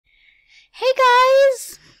Hey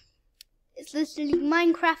guys! It's literally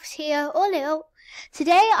Minecraft here, or Lil.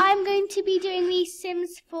 Today I'm going to be doing the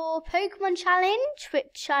Sims 4 Pokemon challenge,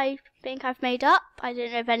 which I think I've made up. I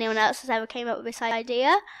don't know if anyone else has ever came up with this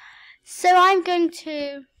idea. So I'm going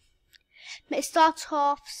to start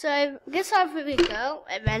off. So I'm going to start with a girl,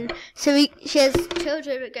 and then she has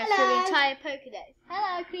children that go through the entire Pokedex.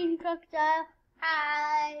 Hello, Queen Crocodile.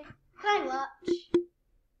 Hi. Can I watch?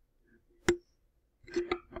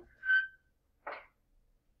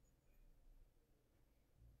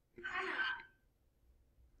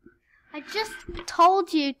 I just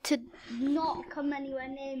told you to not come anywhere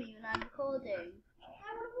near me when I'm recording.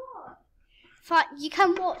 I want to watch. Fine, you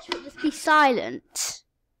can watch, but just be silent.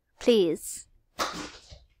 Please.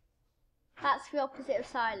 That's the opposite of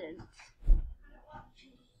silence.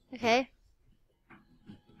 Okay.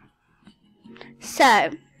 So,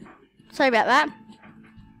 sorry about that.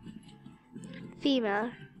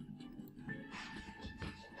 Female.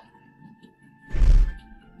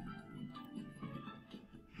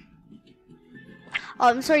 Oh,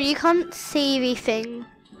 I'm sorry, you can't see the thing.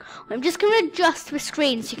 I'm just going to adjust the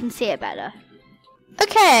screen so you can see it better.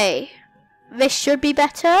 Okay, this should be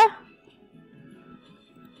better.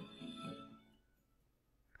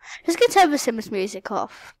 Just going to turn the Sims music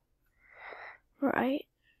off. Right.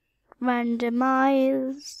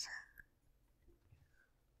 Randomize.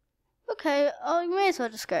 Okay, I may as well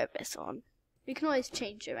just go with this one. You can always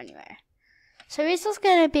change it anyway. So this is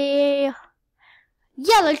going to be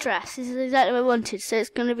yellow dress. This is exactly what I wanted. So it's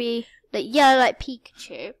going to be like yellow, like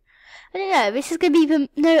Pikachu. I don't know. This is going to be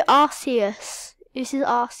no Arceus. This is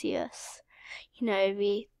Arceus. You know,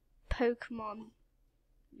 the Pokemon,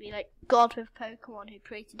 the like god of Pokemon who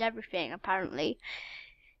created everything. Apparently.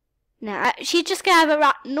 Now she's just going to have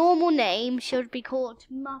a normal name. She would be called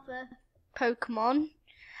Mother Pokemon.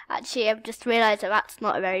 Actually, I've just realised that that's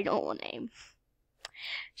not a very normal name.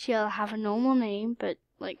 She'll have a normal name, but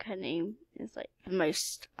like her name is like the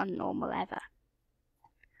most unnormal ever.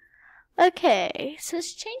 Okay, so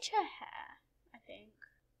let's change her hair, I think.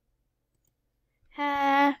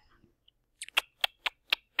 Hair.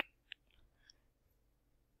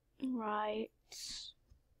 Right.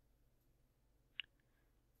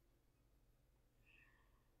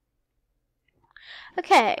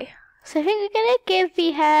 Okay, so I think we're going to give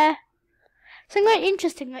the hair something quite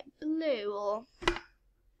interesting, like blue or...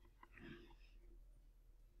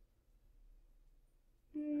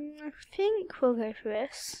 I think we'll go for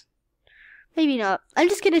this. Maybe not. I'm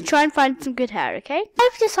just going to try and find some good hair, okay?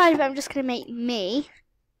 I've decided I'm just going to make me.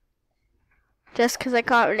 Just because I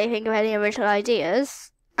can't really think of any original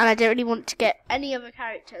ideas. And I don't really want to get any other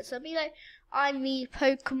characters. So I'll be like, I'm the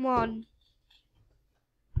Pokemon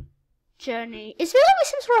journey. It's really like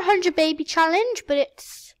Sims for 100 baby challenge, but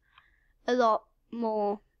it's a lot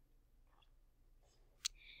more.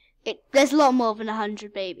 There's a lot more than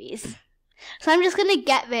 100 babies. So I'm just going to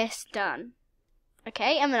get this done.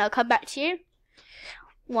 Okay, and then I'll come back to you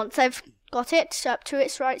once I've got it up to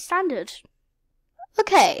its right standard.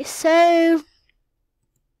 Okay, so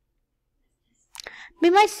me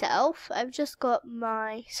myself, I've just got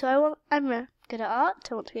my, I'm good at art.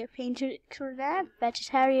 I want to be a painter extraordinaire,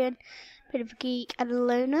 vegetarian, bit of a geek, and a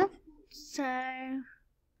loner. So,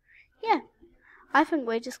 yeah, I think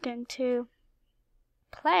we're just going to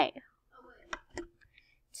play.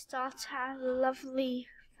 Start our lovely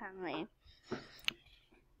family.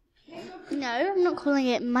 No, I'm not calling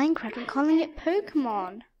it Minecraft, I'm calling it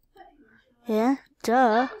Pokemon. Yeah,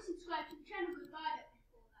 duh.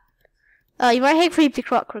 Oh, you might hear Creepy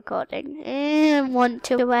Croc recording. I want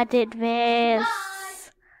to edit this.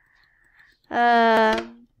 Oh,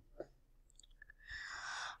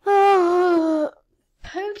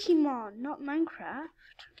 Pokemon, not Minecraft.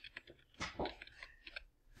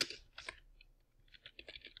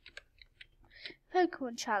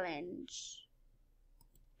 Pokemon challenge.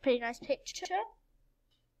 Pretty nice picture.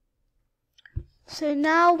 So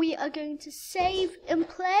now we are going to save and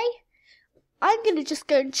play. I'm going to just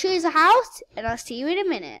go and choose a house, and I'll see you in a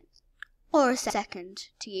minute. Or a second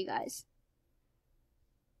to you guys.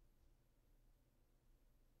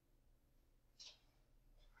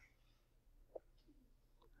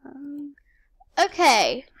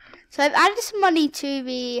 Okay, so I've added some money to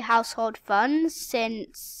the household funds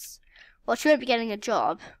since, well, she won't be getting a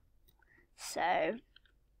job. So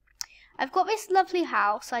I've got this lovely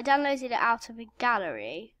house. I downloaded it out of a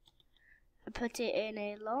gallery. I put it in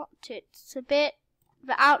a lot. It's a bit,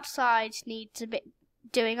 the outside needs a bit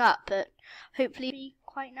doing up, but hopefully it'll be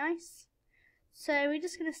quite nice. So we're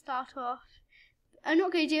just going to start off. I'm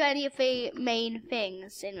not going to do any of the main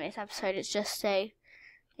things in this episode. It's just a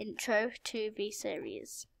intro to the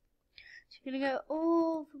series. So you're going to go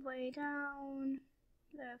all the way down,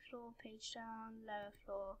 lower floor, page down, lower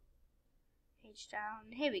floor, page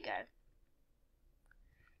down. Here we go.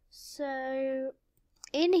 So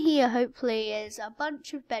in here hopefully is a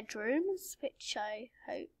bunch of bedrooms, which I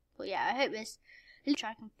hope, well yeah, I hope this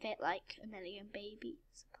I can fit like 1 million baby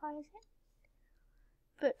supplies in.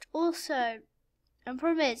 But also, the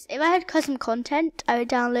problem is, if I had custom content, I would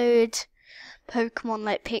download Pokemon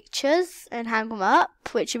like pictures and hang them up,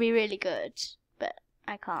 which would be really good, but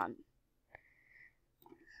I can't.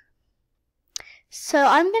 So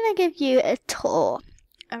I'm going to give you a tour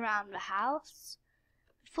around the house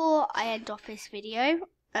before I end off this video,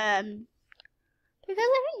 because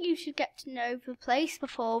I think you should get to know the place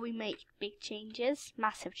before we make big changes,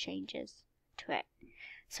 massive changes to it.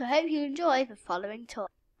 So I hope you enjoy the following tour.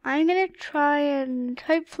 I'm going to try and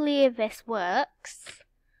hopefully this works.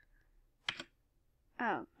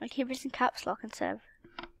 Oh, I keep pressing caps lock instead of.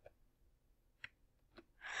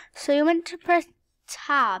 So you're meant to press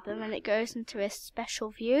tab and then it goes into a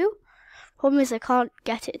special view. Problem is I can't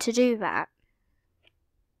get it to do that.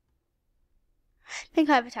 I think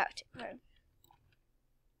I have a tactic though.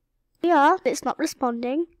 Yeah, it's not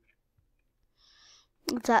responding.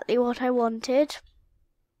 Exactly what I wanted.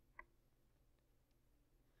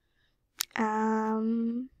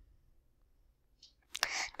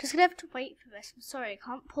 Just gonna have to wait for this. I'm sorry, I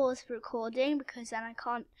can't pause the recording because then I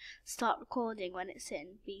can't start recording when it's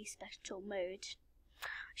in the special mode.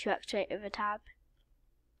 Should activate with a tab.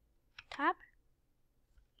 Tab?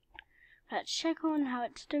 Let's check on how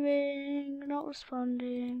it's doing. Not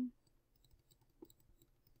responding.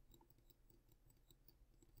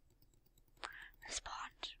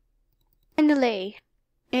 Respond. Finally,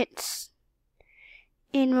 it's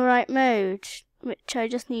in the right mode, which I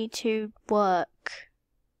just need to work.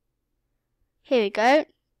 Here we go,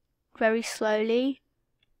 very slowly.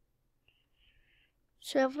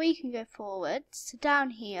 So if we can go forward, so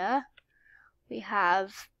down here we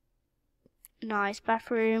have nice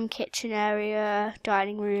bathroom, kitchen area,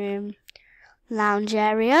 dining room, lounge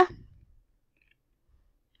area.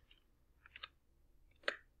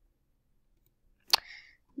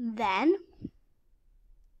 Then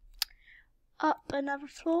up another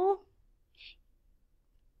floor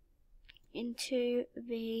into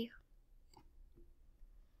the.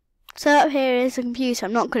 So up here is a computer.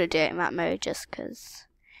 I'm not going to do it in that mode just because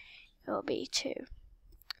it will be too.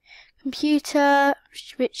 Computer,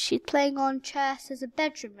 which she's playing on chess. There's a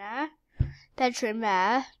bedroom there. Bedroom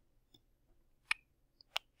there.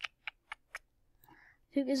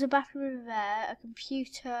 I think there's a bathroom there. A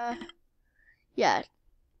computer. Yeah.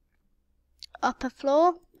 Upper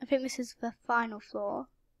floor. I think this is the final floor.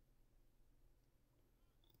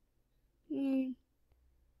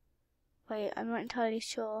 Wait, I'm not entirely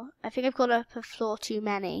sure. I think I've gone up a floor too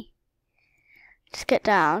many. Just get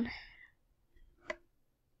down.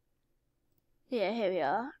 Yeah, here we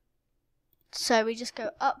are. So we just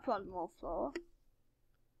go up one more floor.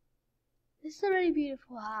 This is a really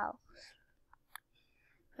beautiful house.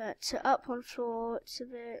 But so up one floor, it's a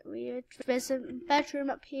bit weird. There's a bedroom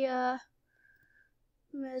up here.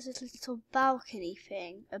 There's a little balcony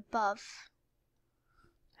thing above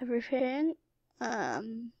everything.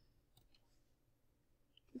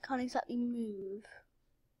 I can't exactly move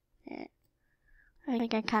it. I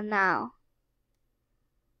think I can now.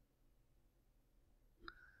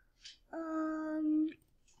 I'm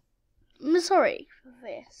sorry for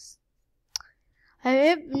this. I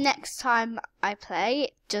hope next time I play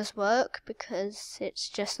it does work because it's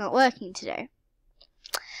just not working today.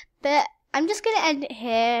 But I'm just going to end it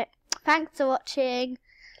here. Thanks for watching.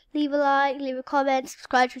 Leave a like, leave a comment,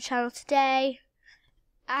 subscribe to the channel today.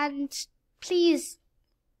 And please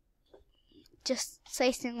just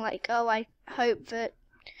say something like, oh, I hope that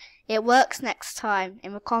it works next time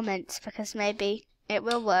in the comments because maybe it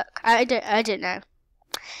will work. I don't know.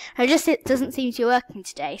 It doesn't seem to be working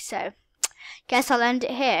today, so guess I'll end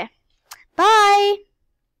it here. Bye!